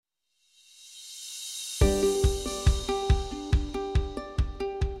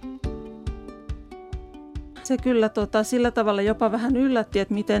se kyllä sillä tavalla jopa vähän yllätti,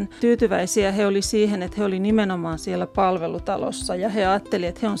 että miten tyytyväisiä he oli siihen, että he oli nimenomaan siellä palvelutalossa ja he ajattelivat,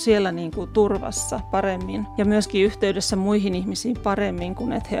 että he on siellä niin kuin turvassa paremmin ja myöskin yhteydessä muihin ihmisiin paremmin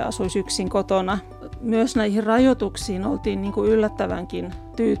kuin että he asuisivat yksin kotona. Myös näihin rajoituksiin oltiin niin kuin yllättävänkin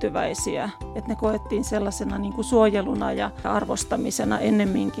tyytyväisiä, että ne koettiin sellaisena niin kuin suojeluna ja arvostamisena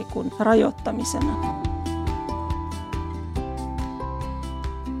ennemminkin kuin rajoittamisena.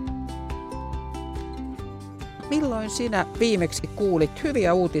 Milloin sinä viimeksi kuulit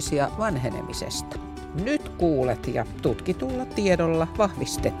hyviä uutisia vanhenemisesta? Nyt kuulet ja tutkitulla tiedolla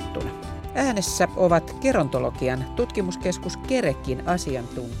vahvistettuna. Äänessä ovat gerontologian tutkimuskeskus Kerekin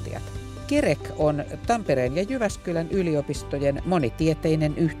asiantuntijat. Kerek on Tampereen ja Jyväskylän yliopistojen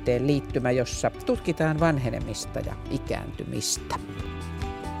monitieteinen yhteenliittymä, jossa tutkitaan vanhenemista ja ikääntymistä.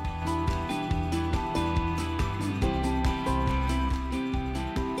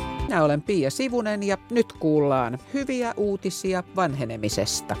 Minä olen Pia Sivunen ja nyt kuullaan hyviä uutisia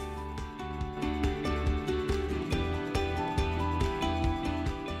vanhenemisesta.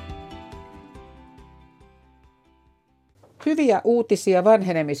 Hyviä uutisia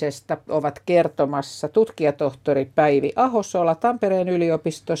vanhenemisesta ovat kertomassa tutkijatohtori Päivi Ahosola Tampereen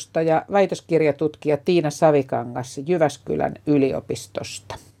yliopistosta ja väitöskirjatutkija Tiina Savikangas Jyväskylän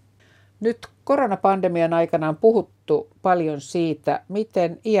yliopistosta. Nyt koronapandemian aikana on puhuttu paljon siitä,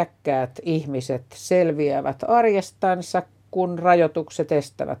 miten iäkkäät ihmiset selviävät arjestansa, kun rajoitukset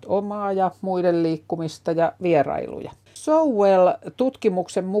estävät omaa ja muiden liikkumista ja vierailuja.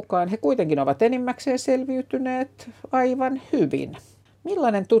 Tutkimuksen mukaan he kuitenkin ovat enimmäkseen selviytyneet aivan hyvin.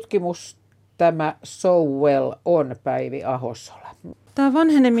 Millainen tutkimus tämä on, Päivi Ahosola? Tämä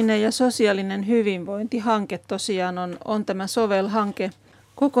vanheneminen ja sosiaalinen hyvinvointihanke tosiaan on tämä hanke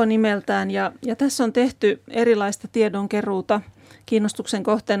koko nimeltään ja tässä on tehty erilaista tiedonkeruuta. Kiinnostuksen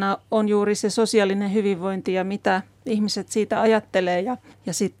kohteena on juuri se sosiaalinen hyvinvointi ja mitä ihmiset siitä ajattelee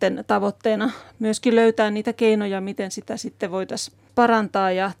ja sitten tavoitteena myöskin löytää niitä keinoja, miten sitä sitten voitaisiin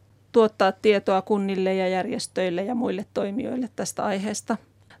parantaa ja tuottaa tietoa kunnille ja järjestöille ja muille toimijoille tästä aiheesta.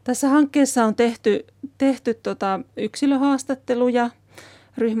 Tässä hankkeessa on tehty yksilöhaastatteluja,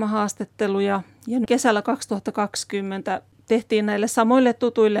 ryhmähaastatteluja ja kesällä 2020 tehtiin näille samoille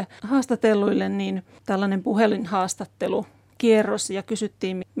tutuille haastatelluille niin tällainen puhelinhaastattelukierros ja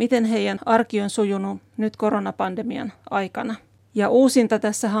kysyttiin, miten heidän arki on sujunut nyt koronapandemian aikana. Ja uusinta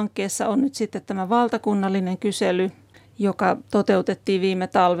tässä hankkeessa on nyt sitten tämä valtakunnallinen kysely, joka toteutettiin viime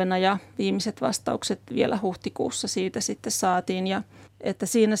talvena ja viimeiset vastaukset vielä huhtikuussa siitä sitten saatiin. Ja että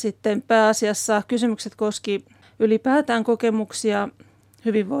siinä sitten pääasiassa kysymykset koski ylipäätään kokemuksia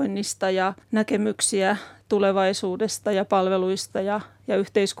hyvinvoinnista ja näkemyksiä tulevaisuudesta ja palveluista ja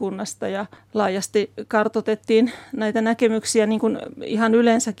yhteiskunnasta ja laajasti kartoitettiin näitä näkemyksiä niin kuin ihan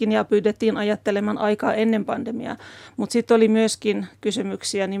yleensäkin ja pyydettiin ajattelemaan aikaa ennen pandemiaa. Mutta sitten oli myöskin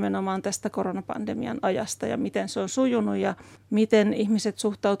kysymyksiä nimenomaan tästä koronapandemian ajasta ja miten se on sujunut ja miten ihmiset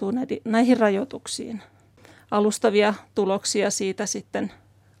suhtautuu näihin rajoituksiin. Alustavia tuloksia siitä sitten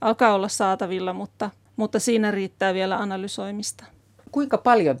alkaa olla saatavilla, mutta siinä riittää vielä analysoimista. Kuinka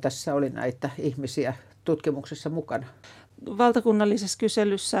paljon tässä oli näitä ihmisiä tutkimuksessa mukana? Valtakunnallisessa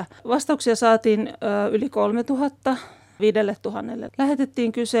kyselyssä vastauksia saatiin yli 3000, 5000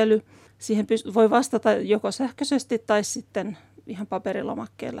 lähetettiin kysely. Siihen voi vastata joko sähköisesti tai sitten ihan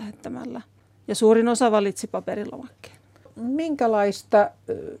paperilomakkeen lähettämällä. Ja suurin osa valitsi paperilomakkeen. Minkälaista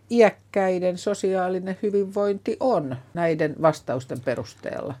iäkkäiden sosiaalinen hyvinvointi on näiden vastausten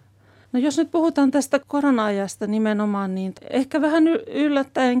perusteella? No jos nyt puhutaan tästä korona-ajasta nimenomaan, niin ehkä vähän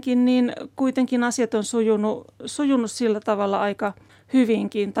yllättäenkin, niin kuitenkin asiat on sujunut sillä tavalla aika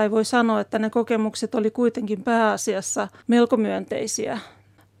hyvinkin. Tai voi sanoa, että ne kokemukset oli kuitenkin pääasiassa melko myönteisiä.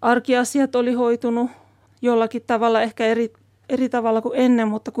 Arkiasiat oli hoitunut jollakin tavalla, ehkä eri tavalla kuin ennen,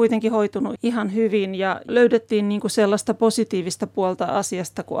 mutta kuitenkin hoitunut ihan hyvin. Ja löydettiin niin kuin sellaista positiivista puolta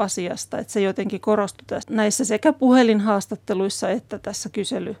asiasta kuin asiasta, että se jotenkin korostui näissä sekä puhelinhaastatteluissa että tässä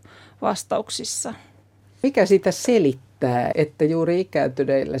kyselyvastauksissa. Mikä sitä selittää, että juuri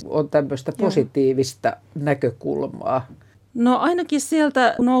ikääntyneillä on tämmöistä positiivista näkökulmaa? No ainakin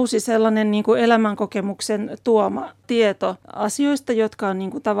sieltä nousi sellainen niin kuin elämänkokemuksen tuoma tieto asioista, jotka on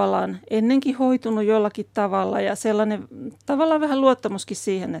niin kuin tavallaan ennenkin hoitunut jollakin tavalla ja sellainen tavallaan vähän luottamuskin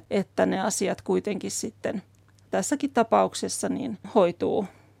siihen, että ne asiat kuitenkin sitten tässäkin tapauksessa niin hoituu.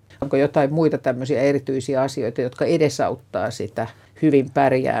 Onko jotain muita tämmöisiä erityisiä asioita, jotka edesauttaa sitä hyvin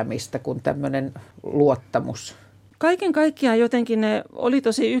pärjäämistä kuin tämmöinen luottamus? Kaiken kaikkiaan jotenkin ne oli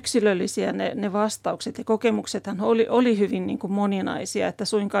tosi yksilöllisiä ne vastaukset ja kokemuksethan oli hyvin niin kuin moninaisia, että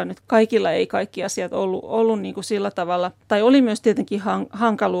suinkaan nyt kaikilla ei kaikki asiat ollut niin kuin sillä tavalla. Tai oli myös tietenkin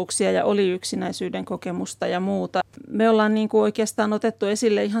hankaluuksia ja oli yksinäisyyden kokemusta ja muuta. Me ollaan niin kuin oikeastaan otettu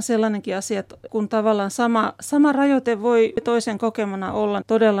esille ihan sellainenkin asia, että kun tavallaan sama rajoite voi toisen kokemana olla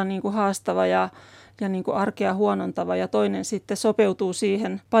todella niin kuin haastava ja niin kuin arkea huonontava ja toinen sitten sopeutuu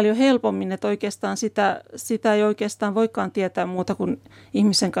siihen paljon helpommin, että oikeastaan sitä ei oikeastaan voikaan tietää muuta kuin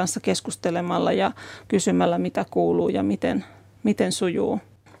ihmisen kanssa keskustelemalla ja kysymällä, mitä kuuluu ja miten sujuu.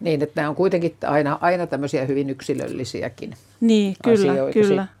 Niin, että nämä on kuitenkin aina tämmöisiä hyvin yksilöllisiäkin niin, asioita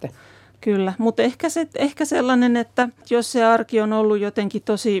sitten. Kyllä, mutta ehkä sellainen, että jos se arki on ollut jotenkin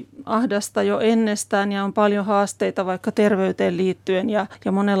tosi ahdasta jo ennestään ja on paljon haasteita vaikka terveyteen liittyen ja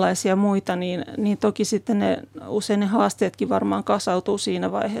monenlaisia muita, niin toki sitten usein ne haasteetkin varmaan kasautuu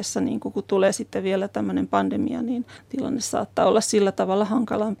siinä vaiheessa, niin kun tulee sitten vielä tämmöinen pandemia, niin tilanne saattaa olla sillä tavalla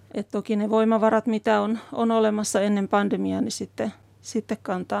hankala. Että toki ne voimavarat, mitä on olemassa ennen pandemiaa, niin sitten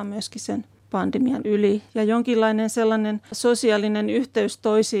kantaa myöskin sen pandemian yli. Ja jonkinlainen sellainen sosiaalinen yhteys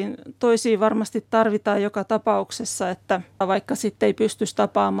toisiin varmasti tarvitaan joka tapauksessa, että vaikka sitten ei pystyisi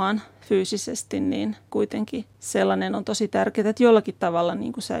tapaamaan fyysisesti, niin kuitenkin sellainen on tosi tärkeää, että jollakin tavalla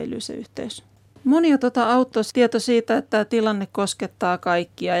niin kuin säilyy se yhteys. Monia auttoi tieto siitä, että tämä tilanne koskettaa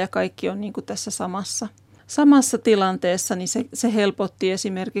kaikkia ja kaikki on niin kuin tässä samassa tilanteessa, niin se helpotti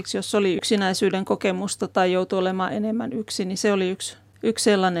esimerkiksi, jos oli yksinäisyyden kokemusta tai joutui olemaan enemmän yksin, niin se oli yksi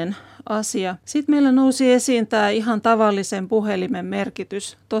sellainen asia. Sitten meillä nousi esiin tämä ihan tavallisen puhelimen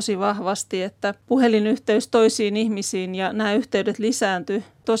merkitys tosi vahvasti, että puhelinyhteys toisiin ihmisiin ja nämä yhteydet lisääntyi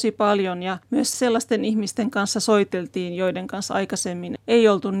tosi paljon ja myös sellaisten ihmisten kanssa soiteltiin, joiden kanssa aikaisemmin ei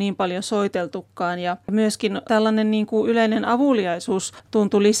oltu niin paljon soiteltukaan. Ja myöskin tällainen niin kuin yleinen avuliaisuus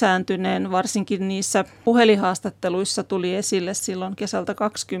tuntui lisääntyneen, varsinkin niissä puhelinhaastatteluissa tuli esille silloin kesältä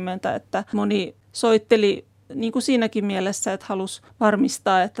 2020, että moni soitteli niin kuin siinäkin mielessä, että halusi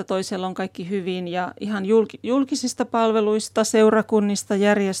varmistaa, että toisella on kaikki hyvin ja ihan julkisista palveluista, seurakunnista,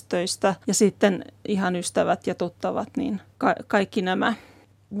 järjestöistä ja sitten ihan ystävät ja tuttavat, niin kaikki nämä.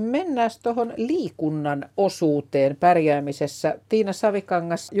 Mennään tuohon liikunnan osuuteen pärjäämisessä. Tiina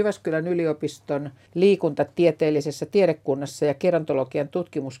Savikangas Jyväskylän yliopiston liikuntatieteellisessä tiedekunnassa ja gerontologian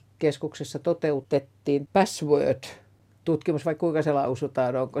tutkimuskeskuksessa toteutettiin Password-tutkimus, vai kuinka se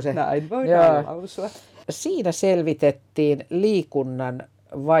lausutaan? Onko se? Näin voidaan lausua. Siinä selvitettiin liikunnan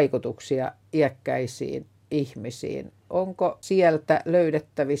vaikutuksia iäkkäisiin ihmisiin. Onko sieltä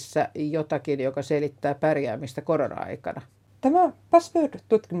löydettävissä jotakin, joka selittää pärjäämistä korona-aikana? Tämä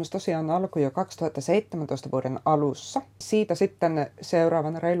Password-tutkimus tosiaan alkoi jo 2017 vuoden alussa. Siitä sitten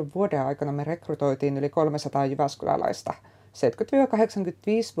seuraavan reilun vuoden aikana me rekrytoitiin yli 300 jyväskyläläistä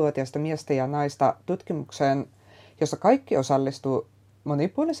 70-85-vuotiaista miestä ja naista tutkimukseen, jossa kaikki osallistuu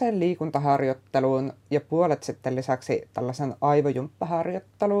monipuoliseen liikuntaharjoitteluun ja puolet sitten lisäksi tällaisen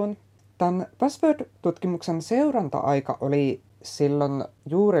aivojumppaharjoitteluun. Tämän Password-tutkimuksen seuranta-aika oli silloin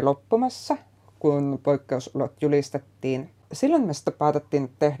juuri loppumassa, kun poikkeusolot julistettiin. Silloin me sitten päätettiin,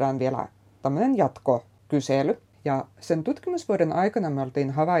 että tehdään vielä tämmöinen jatkokysely. Ja sen tutkimusvuoden aikana me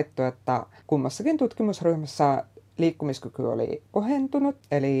oltiin havaittu, että kummassakin tutkimusryhmässä liikkumiskyky oli kohentunut,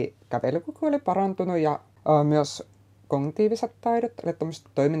 eli kävelykyky oli parantunut ja myös kognitiiviset taidot, eli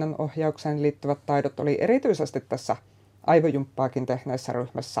toiminnan ohjaukseen liittyvät taidot oli erityisesti tässä aivojumppaakin tehneessä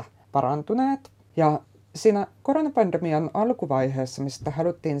ryhmässä parantuneet. Ja siinä koronapandemian alkuvaiheessa, mistä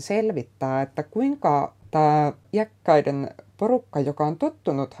haluttiin selvittää, että kuinka tämä iäkkäiden porukka, joka on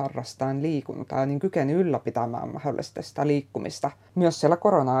tottunut harrastamaan liikuntaa, niin kykeni ylläpitämään mahdollisesti sitä liikkumista myös siellä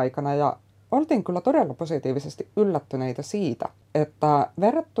korona-aikana. Ja oltiin kyllä todella positiivisesti yllättyneitä siitä, että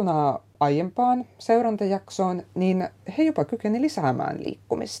verrattuna aiempaan seurantajaksoon, niin he jopa kykeni lisäämään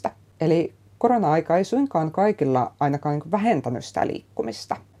liikkumista. Eli korona-aika ei suinkaan kaikilla ainakaan vähentänyt sitä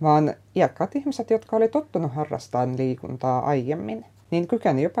liikkumista, vaan iäkkäät ihmiset, jotka oli tottunut harrastamaan liikuntaa aiemmin, niin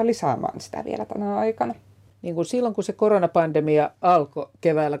kykeni jopa lisäämään sitä vielä tänä aikana. Niin kuin silloin, kun se koronapandemia alkoi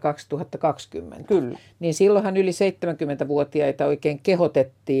keväällä 2020, Kyllä. Niin silloinhan yli 70-vuotiaita oikein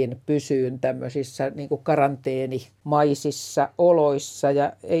kehotettiin pysyyn tämmöisissä niin kuin karanteenimaisissa oloissa.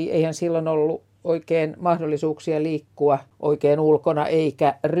 Ja eihän silloin ollut oikein mahdollisuuksia liikkua oikein ulkona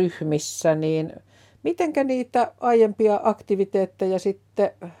eikä ryhmissä, niin mitenkä niitä aiempia aktiviteetteja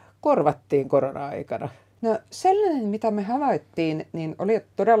sitten korvattiin korona-aikana? No sellainen, mitä me havaittiin, niin oli, että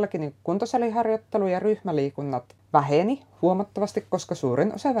todellakin niin kuntosaliharjoittelu ja ryhmäliikunnat väheni huomattavasti, koska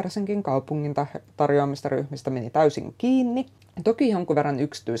suurin osa varsinkin kaupungin tarjoamista ryhmistä meni täysin kiinni. Toki jonkun verran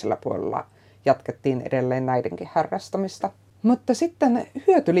yksityisellä puolella jatkettiin edelleen näidenkin harrastamista. Mutta sitten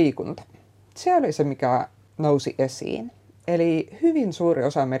hyötyliikunta. Se oli se, mikä nousi esiin. Eli hyvin suuri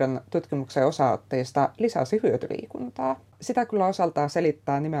osa meidän tutkimuksen osaotteista lisäsi hyötyliikuntaa. Sitä kyllä osaltaan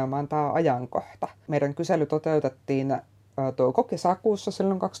selittää nimenomaan tämä ajankohta. Meidän kysely toteutettiin touko-kesäkuussa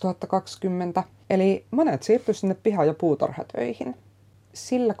silloin 2020. Eli monet siirtyi sinne piha- ja puutarhatöihin.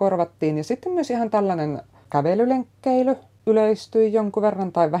 Sillä korvattiin ja sitten myös ihan tällainen kävelylenkkeily yleistyi jonkun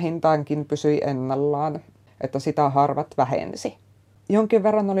verran tai vähintäänkin pysyi ennallaan, että sitä harvat vähensi. Jonkin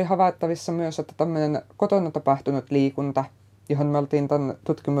verran oli havaittavissa myös, että tämmöinen kotona tapahtunut liikunta, johon me oltiin tämän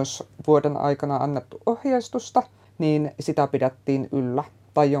tutkimusvuoden aikana annettu ohjeistusta, niin sitä pidettiin yllä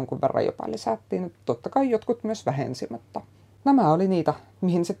tai jonkun verran jopa lisättiin. Totta kai jotkut myös vähensi, mutta nämä oli niitä,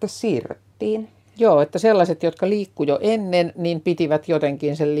 mihin sitten siirryttiin. Joo, että sellaiset, jotka liikkui jo ennen, niin pitivät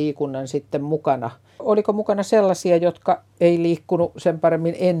jotenkin sen liikunnan sitten mukana. Oliko mukana sellaisia, jotka ei liikkunut sen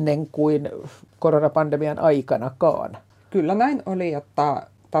paremmin ennen kuin koronapandemian aikanakaan? Kyllä näin oli, että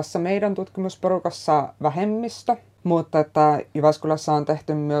tässä meidän tutkimusporukassa vähemmistö, mutta että Jyväskylässä on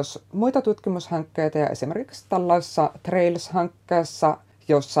tehty myös muita tutkimushankkeita ja esimerkiksi tällaisessa Trails-hankkeessa,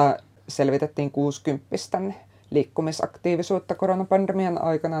 jossa selvitettiin 60-vuotiaiden liikkumisaktiivisuutta koronapandemian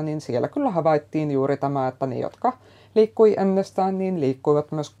aikana, niin siellä kyllä havaittiin juuri tämä, että ne, jotka liikkui ennestään, niin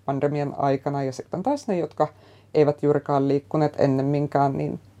liikkuivat myös pandemian aikana ja sitten taas ne, jotka eivät juurikaan liikkuneet ennemminkään,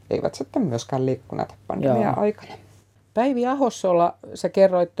 niin eivät sitten myöskään liikkuneet pandemian aikana. Päivi Ahosola, sä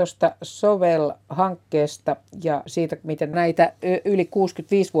kerroit tuosta Sovel-hankkeesta ja siitä, miten näitä yli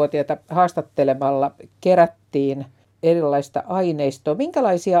 65-vuotiaita haastattelemalla kerättiin erilaista aineistoa.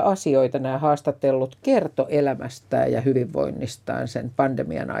 Minkälaisia asioita nämä haastatellut kertoi elämästään ja hyvinvoinnistaan sen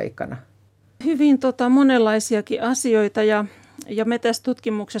pandemian aikana? Hyvin monenlaisiakin asioita ja me tässä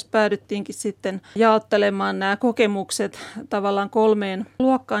tutkimuksessa päädyttiinkin sitten jaottelemaan nämä kokemukset tavallaan 3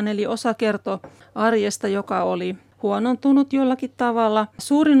 luokkaan. Eli osa kertoi arjesta, joka oli huonontunut jollakin tavalla.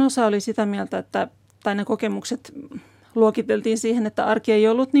 Suurin osa oli sitä mieltä, tai ne kokemukset luokiteltiin siihen, että arki ei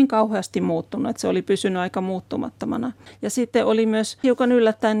ollut niin kauheasti muuttunut, että se oli pysynyt aika muuttumattomana. Ja sitten oli myös hiukan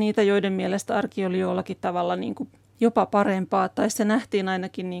yllättäen niitä, joiden mielestä arki oli jollakin tavalla niin kuin jopa parempaa, tai se nähtiin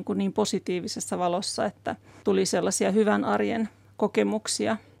ainakin niin positiivisessa valossa, että tuli sellaisia hyvän arjen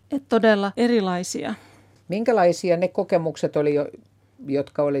kokemuksia, että todella erilaisia. Minkälaisia ne kokemukset oli,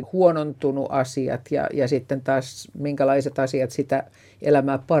 jotka oli huonontunut asiat ja sitten taas minkälaiset asiat sitä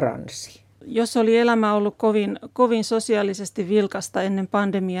elämää paransi? Jos oli elämä ollut kovin sosiaalisesti vilkasta ennen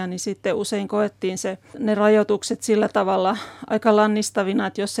pandemiaa, niin sitten usein koettiin ne rajoitukset sillä tavalla aika lannistavina,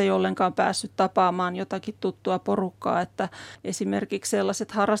 että jos ei ollenkaan päässyt tapaamaan jotakin tuttua porukkaa, että esimerkiksi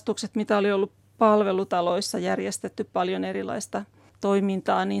sellaiset harrastukset, mitä oli ollut palvelutaloissa järjestetty paljon erilaista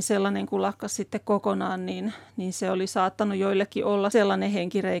toimintaa, niin sellainen kun lakkasi sitten kokonaan, niin se oli saattanut joillekin olla sellainen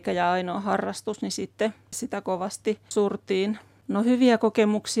henkireikä ja ainoa harrastus, niin sitten sitä kovasti surtiin. No hyviä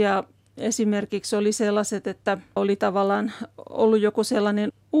kokemuksia esimerkiksi oli sellaiset, että oli tavallaan ollut joku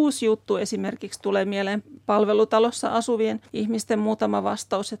sellainen uusi juttu. Esimerkiksi tulee mieleen palvelutalossa asuvien ihmisten muutama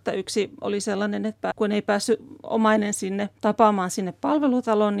vastaus, että yksi oli sellainen, että kun ei päässyt omainen sinne tapaamaan sinne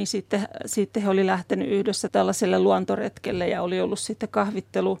palvelutaloon, niin sitten he oli lähtenyt yhdessä tällaiselle luontoretkelle ja oli ollut sitten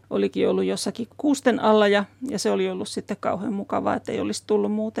kahvittelu, olikin ollut jossakin kuusten alla ja se oli ollut sitten kauhean mukavaa, että ei olisi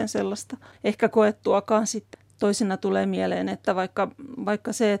tullut muuten sellaista ehkä koettuakaan sitten. Toisena tulee mieleen, että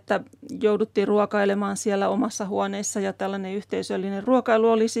vaikka se, että jouduttiin ruokailemaan siellä omassa huoneessa ja tällainen yhteisöllinen ruokailu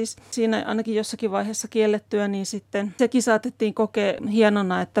oli siis siinä ainakin jossakin vaiheessa kiellettyä, niin sitten sekin saatettiin kokea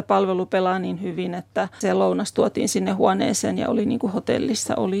hienona, että palvelu pelaa niin hyvin, että se lounas tuotiin sinne huoneeseen ja oli niin kuin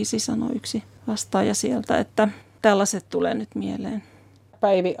hotellissa olisi, sanoi yksi vastaaja sieltä, että tällaiset tulee nyt mieleen.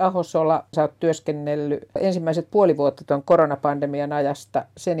 Päivi Ahosola, sä oot työskennellyt ensimmäiset puoli vuotta tuon koronapandemian ajasta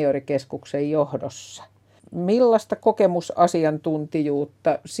seniorikeskuksen johdossa. Millaista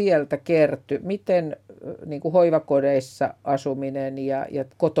kokemusasiantuntijuutta sieltä kertyi? Miten niin kuin hoivakodeissa asuminen ja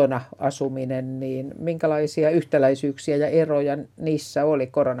kotona asuminen, niin minkälaisia yhtäläisyyksiä ja eroja niissä oli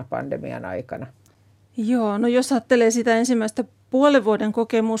koronapandemian aikana? Joo, no jos ajattelee sitä ensimmäistä puolen vuoden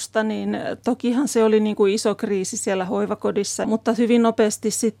kokemusta, niin tokihan se oli niin kuin iso kriisi siellä hoivakodissa, mutta hyvin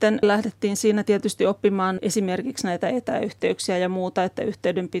nopeasti sitten lähdettiin siinä tietysti oppimaan esimerkiksi näitä etäyhteyksiä ja muuta, että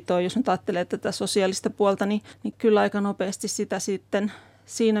yhteydenpitoa, jos nyt ajattelee tätä sosiaalista puolta, niin kyllä aika nopeasti sitä sitten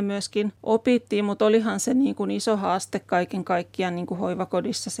siinä myöskin opittiin, mutta olihan se niin kuin iso haaste kaiken kaikkiaan niin kuin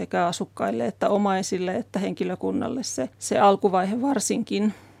hoivakodissa sekä asukkaille että omaisille että henkilökunnalle se alkuvaihe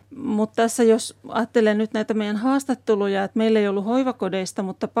varsinkin. Mutta tässä jos ajattelee nyt näitä meidän haastatteluja, että meillä ei ollut hoivakodeista,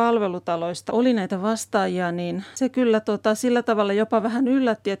 mutta palvelutaloista oli näitä vastaajia, niin se kyllä sillä tavalla jopa vähän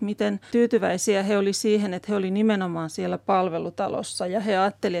yllätti, että miten tyytyväisiä he oli siihen, että he oli nimenomaan siellä palvelutalossa ja he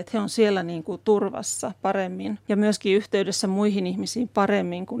ajattelivat, että he on siellä niin kuin turvassa paremmin ja myöskin yhteydessä muihin ihmisiin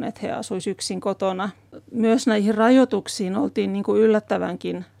paremmin kuin että he asuisivat yksin kotona. myös näihin rajoituksiin oltiin niin kuin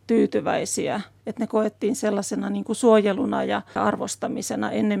yllättävänkin tyytyväisiä, että ne koettiin sellaisena niin kuin suojeluna ja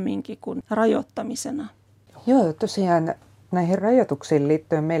arvostamisena ennemminkin kuin rajoittamisena. Joo, tosiaan näihin rajoituksiin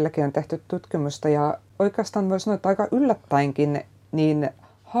liittyen meilläkin on tehty tutkimusta ja oikeastaan voisi sanoa, että aika yllättäenkin niin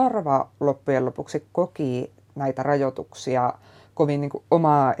harva loppujen lopuksi koki näitä rajoituksia kovin niin kuin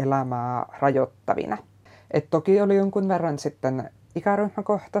omaa elämää rajoittavina. Et toki oli jonkun verran sitten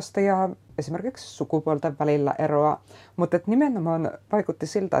ikäryhmäkohtaista ja esimerkiksi sukupuolten välillä eroa, mutta nimenomaan vaikutti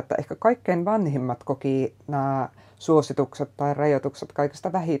siltä, että ehkä kaikkein vanhimmat koki nämä suositukset tai rajoitukset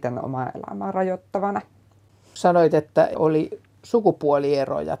kaikista vähiten omaa elämää rajoittavana. Sanoit, että oli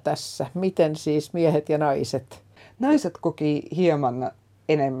sukupuolieroja tässä. Miten siis miehet ja naiset? Naiset koki hieman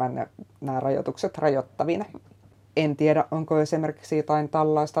enemmän nämä rajoitukset rajoittavina. En tiedä, onko esimerkiksi jotain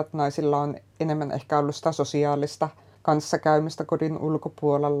tällaista, että naisilla on enemmän ehkä ollut sitä sosiaalista kanssakäymistä kodin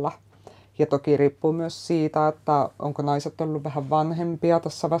ulkopuolella. Ja toki riippuu myös siitä, että onko naiset ollut vähän vanhempia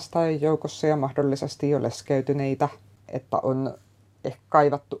tässä vastaajien joukossa ja mahdollisesti jo leskeytyneitä, että on ehkä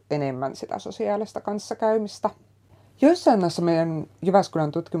kaivattu enemmän sitä sosiaalista kanssakäymistä. Joissain näissä meidän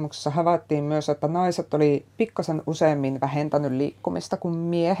Jyväskylän tutkimuksissa havaittiin myös, että naiset oli pikkasen useammin vähentänyt liikkumista kuin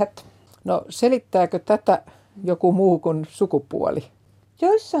miehet. No selittääkö tätä joku muu kuin sukupuoli?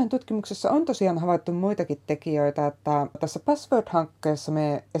 Joissain tutkimuksissa on tosiaan havaittu muitakin tekijöitä, että tässä Password-hankkeessa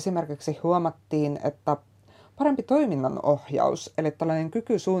me esimerkiksi huomattiin, että parempi toiminnanohjaus, eli tällainen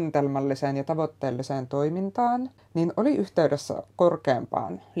kyky suunnitelmalliseen ja tavoitteelliseen toimintaan, niin oli yhteydessä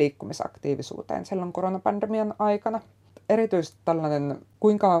korkeampaan liikkumisaktiivisuuteen silloin koronapandemian aikana. Erityisesti tällainen,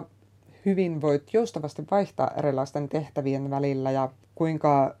 kuinka hyvin voit joustavasti vaihtaa erilaisten tehtävien välillä ja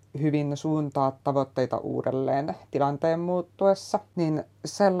kuinka hyvin suuntaa tavoitteita uudelleen tilanteen muuttuessa, niin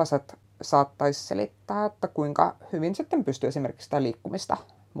sellaiset saattaisi selittää, että kuinka hyvin sitten pystyy esimerkiksi sitä liikkumista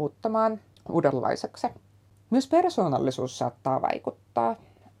muuttamaan uudenlaiseksi. Myös persoonallisuus saattaa vaikuttaa.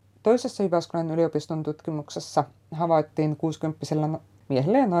 Toisessa Jyväskylän yliopiston tutkimuksessa havaittiin 60-vuotiailla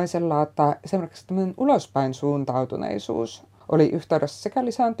miehillä ja naisilla, että esimerkiksi tämmöinen ulospäin suuntautuneisuus oli yhteydessä sekä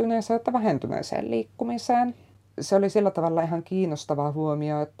lisääntyneeseen että vähentyneeseen liikkumiseen. Se oli sillä tavalla ihan kiinnostava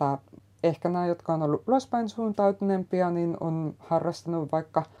huomio, että ehkä nämä, jotka on ollut ulospäin suuntautuneempia, niin on harrastanut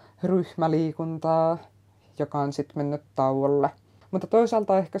vaikka ryhmäliikuntaa, joka on sitten mennyt tauolle. Mutta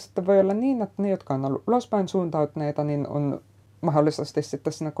toisaalta ehkä sitten voi olla niin, että ne, jotka on ollut ulospäin suuntautuneita, niin on mahdollisesti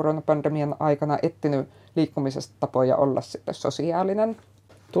sitten siinä koronapandemian aikana etsinyt liikkumisesta tapoja olla sitten sosiaalinen.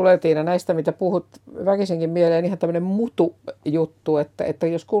 Tulee Tiina näistä, mitä puhut, väkisinkin mieleen ihan tämmöinen mutu-juttu, että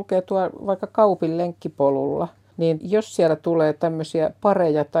jos kulkee tuolla vaikka kaupin lenkkipolulla, niin jos siellä tulee tämmöisiä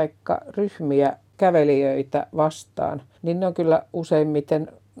pareja tai ryhmiä kävelijöitä vastaan, niin ne on kyllä useimmiten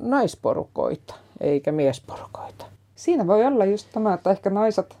naisporukoita eikä miesporukoita. Siinä voi olla just tämä, että ehkä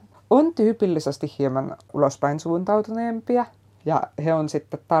naiset on tyypillisesti hieman ulospäin suuntautuneempia ja he on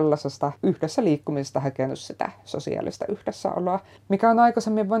sitten tällaisesta yhdessä liikkumisesta hakenut sitä sosiaalista yhdessäoloa, mikä on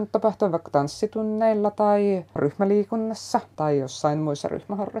aikaisemmin voinut tapahtua vaikka tanssitunneilla tai ryhmäliikunnassa tai jossain muissa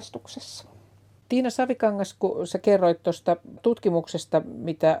ryhmäharrastuksissa. Tiina Savikangas, kun sä kerroit tuosta tutkimuksesta,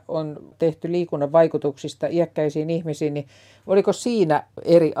 mitä on tehty liikunnan vaikutuksista iäkkäisiin ihmisiin, niin oliko siinä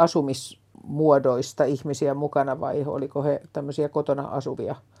eri asumismuodoista ihmisiä mukana vai oliko he tämmöisiä kotona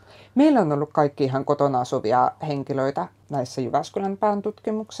asuvia? Meillä on ollut kaikki ihan kotona asuvia henkilöitä näissä Jyväskylän pään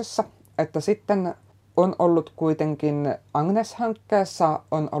tutkimuksessa. Että sitten on ollut kuitenkin Agnes-hankkeessa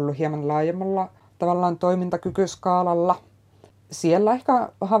on ollut hieman laajemmalla tavallaan toimintakykyskaalalla. Siellä ehkä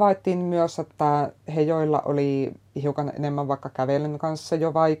havaittiin myös, että he, joilla oli hiukan enemmän vaikka kävelyn kanssa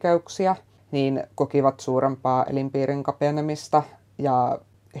jo vaikeuksia, niin kokivat suurempaa elinpiirin kapenemista ja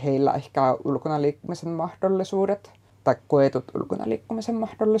heillä ehkä ulkona liikkumisen mahdollisuudet tai koetut ulkona liikkumisen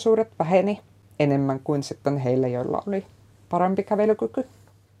mahdollisuudet väheni enemmän kuin sitten heillä, joilla oli parempi kävelykyky.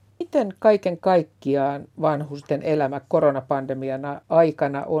 Miten kaiken kaikkiaan vanhusten elämä koronapandemian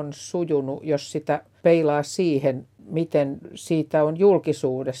aikana on sujunut, jos sitä peilaa siihen, miten siitä on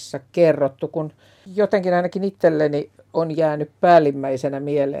julkisuudessa kerrottu, kun jotenkin ainakin itselleni on jäänyt päällimmäisenä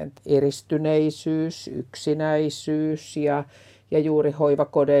mieleen eristyneisyys, yksinäisyys ja juuri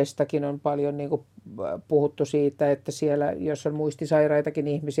hoivakodeistakin on paljon niin kuin puhuttu siitä, että siellä, jos on muistisairaitakin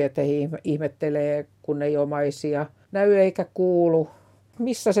ihmisiä, että he ihmettelee, kun ei omaisia näy eikä kuulu.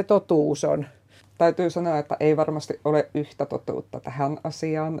 Missä se totuus on? Täytyy sanoa, että ei varmasti ole yhtä totuutta tähän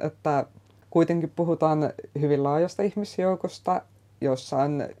asiaan, että kuitenkin puhutaan hyvin laajasta ihmisjoukosta, jossa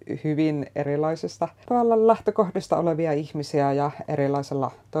on hyvin erilaisista tavallaan lähtökohdista olevia ihmisiä ja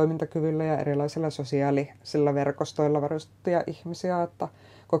erilaisella toimintakyvyllä ja erilaisilla sosiaalisilla verkostoilla varustettuja ihmisiä, että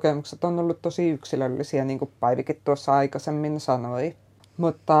kokemukset on ollut tosi yksilöllisiä, niin kuin Päivikin tuossa aikaisemmin sanoi.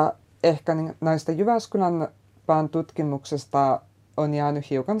 Mutta ehkä näistä Jyväskylän pään tutkimuksesta on jäänyt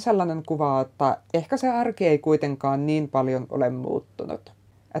hiukan sellainen kuva, että ehkä se arki ei kuitenkaan niin paljon ole muuttunut.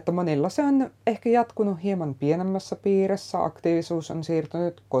 Että monilla se on ehkä jatkunut hieman pienemmässä piirissä, aktiivisuus on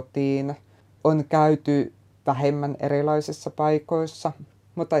siirtynyt kotiin, on käyty vähemmän erilaisissa paikoissa,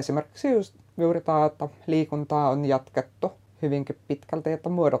 mutta esimerkiksi juuri tämä, että liikuntaa on jatkettu hyvinkin pitkälti, että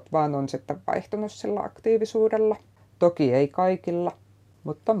muodot vaan on sitten vaihtunut sillä aktiivisuudella. Toki ei kaikilla,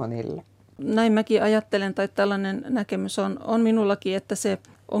 mutta monilla. Näin mäkin ajattelen, tai tällainen näkemys on minullakin, että se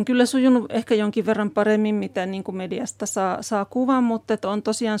on kyllä sujunut ehkä jonkin verran paremmin, mitä niin kuin mediasta saa kuvan, mutta että on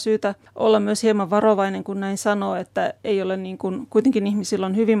tosiaan syytä olla myös hieman varovainen, kun näin sanoo, että ei ole niin kuin, kuitenkin ihmisillä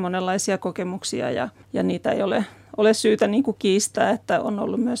on hyvin monenlaisia kokemuksia ja niitä ei ole syytä niin kuin kiistää, että on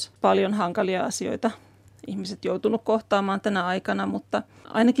ollut myös paljon hankalia asioita ihmiset joutunut kohtaamaan tänä aikana, mutta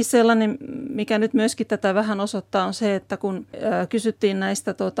ainakin sellainen, mikä nyt myöskin tätä vähän osoittaa, on se, että kun kysyttiin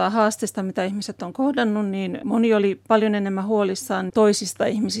näistä haasteista, mitä ihmiset on kohdannut, niin moni oli paljon enemmän huolissaan toisista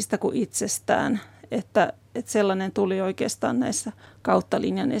ihmisistä kuin itsestään. Että sellainen tuli oikeastaan näissä kautta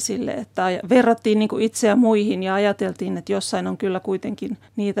linjan esille, että verrattiin niin kuin itseä muihin ja ajateltiin, että jossain on kyllä kuitenkin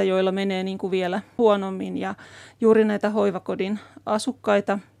niitä, joilla menee niin kuin vielä huonommin. Ja juuri näitä hoivakodin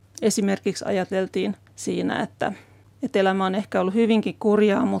asukkaita esimerkiksi ajateltiin siinä, että elämä on ehkä ollut hyvinkin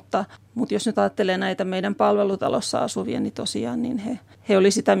kurjaa, mutta jos nyt ajattelee näitä meidän palvelutalossa asuvia, niin tosiaan niin he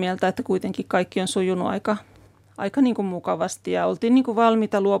oli sitä mieltä, että kuitenkin kaikki on sujunut aika niin kuin mukavasti ja oltiin niin kuin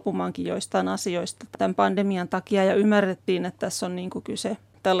valmiita luopumaankin joistain asioista tämän pandemian takia ja ymmärrettiin, että tässä on niin kuin kyse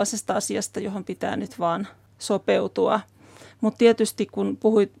tällaisesta asiasta, johon pitää nyt vaan sopeutua. Mutta tietysti kun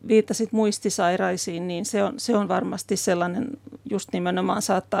viittasit muistisairaisiin, niin se on varmasti sellainen, just nimenomaan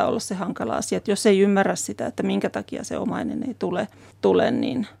saattaa olla se hankala asia, että jos ei ymmärrä sitä, että minkä takia se omainen ei tule,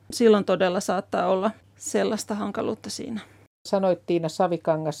 niin silloin todella saattaa olla sellaista hankaluutta siinä. Sanoit Tiina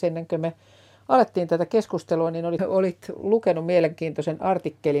Savikangas ennen kuin me alettiin tätä keskustelua, niin olit lukenut mielenkiintoisen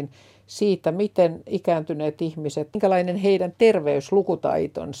artikkelin siitä, miten ikääntyneet ihmiset, minkälainen heidän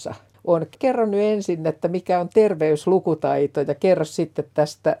terveyslukutaitonsa on. Kerro nyt ensin, että mikä on terveyslukutaito ja kerro sitten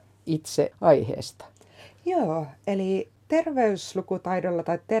tästä itse aiheesta. Joo, eli terveyslukutaidolla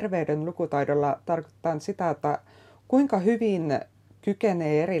tai terveyden lukutaidolla tarkoittaa sitä, että kuinka hyvin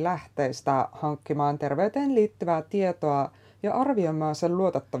kykenee eri lähteistä hankkimaan terveyteen liittyvää tietoa ja arvioimaan sen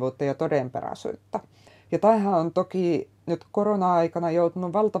luotettavuutta ja todenperäisyyttä. Ja tämähän on toki nyt korona-aikana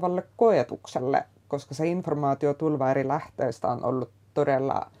joutunut valtavalle koetukselle, koska se informaatiotulva eri lähteistä on ollut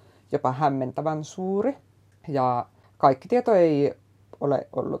todella jopa hämmentävän suuri. Ja kaikki tieto ei ole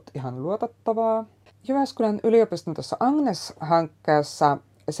ollut ihan luotettavaa. Jyväskylän yliopiston tuossa Agnes-hankkeessa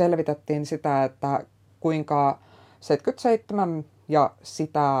selvitettiin sitä, että kuinka 77 ja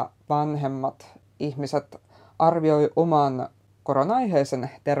sitä vanhemmat ihmiset arvioi oman korona-aiheisen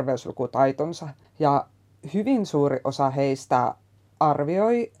terveyslukutaitonsa. Ja hyvin suuri osa heistä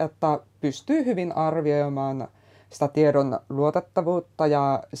arvioi, että pystyy hyvin arvioimaan sitä tiedon luotettavuutta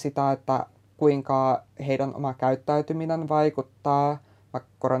ja sitä, että kuinka heidän oma käyttäytyminen vaikuttaa vaikka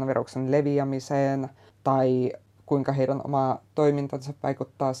koronaviruksen leviämiseen tai kuinka heidän oma toimintansa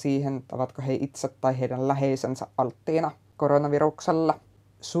vaikuttaa siihen, ovatko he itse tai heidän läheisensä alttiina koronaviruksella.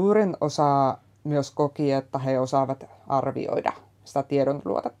 Suurin osa myös koki, että he osaavat arvioida sitä tiedon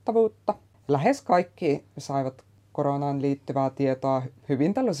luotettavuutta. Lähes kaikki saivat koronaan liittyvää tietoa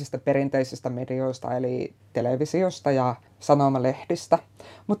hyvin tällaisista perinteisistä medioista, eli televisiosta ja sanomalehdistä,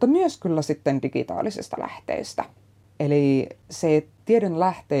 mutta myös kyllä sitten digitaalisista lähteistä. Eli se tiedon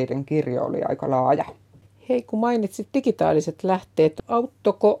lähteiden kirjo oli aika laaja. Hei, kun mainitsit digitaaliset lähteet,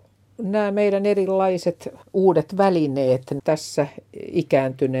 auttoiko nämä meidän erilaiset uudet välineet tässä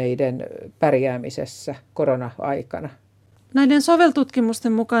ikääntyneiden pärjäämisessä korona-aikana? Näiden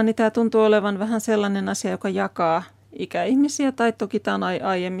soveltutkimusten mukaan niin tämä tuntuu olevan vähän sellainen asia, joka jakaa ikäihmisiä, tai toki tämä on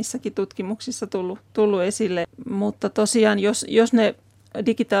aiemmissakin tutkimuksissa tullut esille, mutta tosiaan jos ne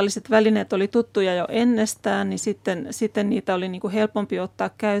digitaaliset välineet oli tuttuja jo ennestään, niin sitten niitä oli niin kuin helpompi ottaa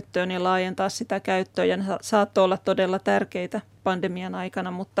käyttöön ja laajentaa sitä käyttöön, ja ne saattoi olla todella tärkeitä pandemian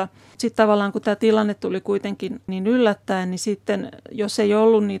aikana, mutta sitten tavallaan kun tämä tilanne tuli kuitenkin niin yllättäen, niin sitten jos ei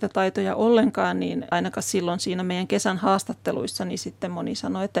ollut niitä taitoja ollenkaan, niin ainakaan silloin siinä meidän kesän haastatteluissa, niin sitten moni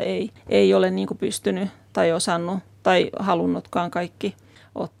sanoi, että ei ole niin kuin pystynyt tai osannut tai halunnutkaan kaikki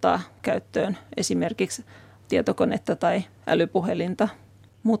ottaa käyttöön esimerkiksi tietokonetta tai älypuhelinta,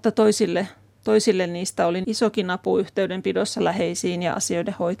 mutta toisille niistä oli isokin apu yhteydenpidossa läheisiin ja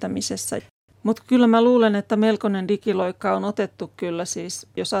asioiden hoitamisessa. Mutta kyllä mä luulen, että melkoinen digiloikka on otettu kyllä siis,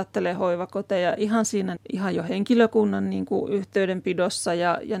 jos ajattelee hoivakoteja, ihan jo henkilökunnan niin kuin yhteydenpidossa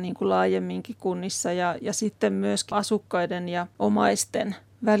ja niin kuin laajemminkin kunnissa ja sitten myös asukkaiden ja omaisten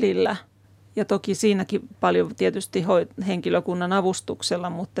välillä. Ja toki siinäkin paljon tietysti henkilökunnan avustuksella,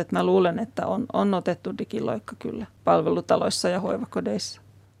 mutta mä luulen, että on otettu digiloikka kyllä palvelutaloissa ja hoivakodeissa.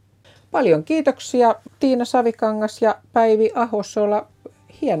 Paljon kiitoksia Tiina Savikangas ja Päivi Ahosola.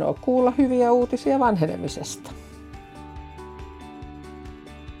 Hienoa kuulla hyviä uutisia vanhenemisesta.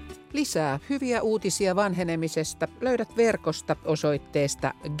 Lisää hyviä uutisia vanhenemisesta löydät verkosta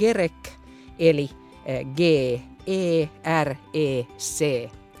osoitteesta gerec eli gerec.fi.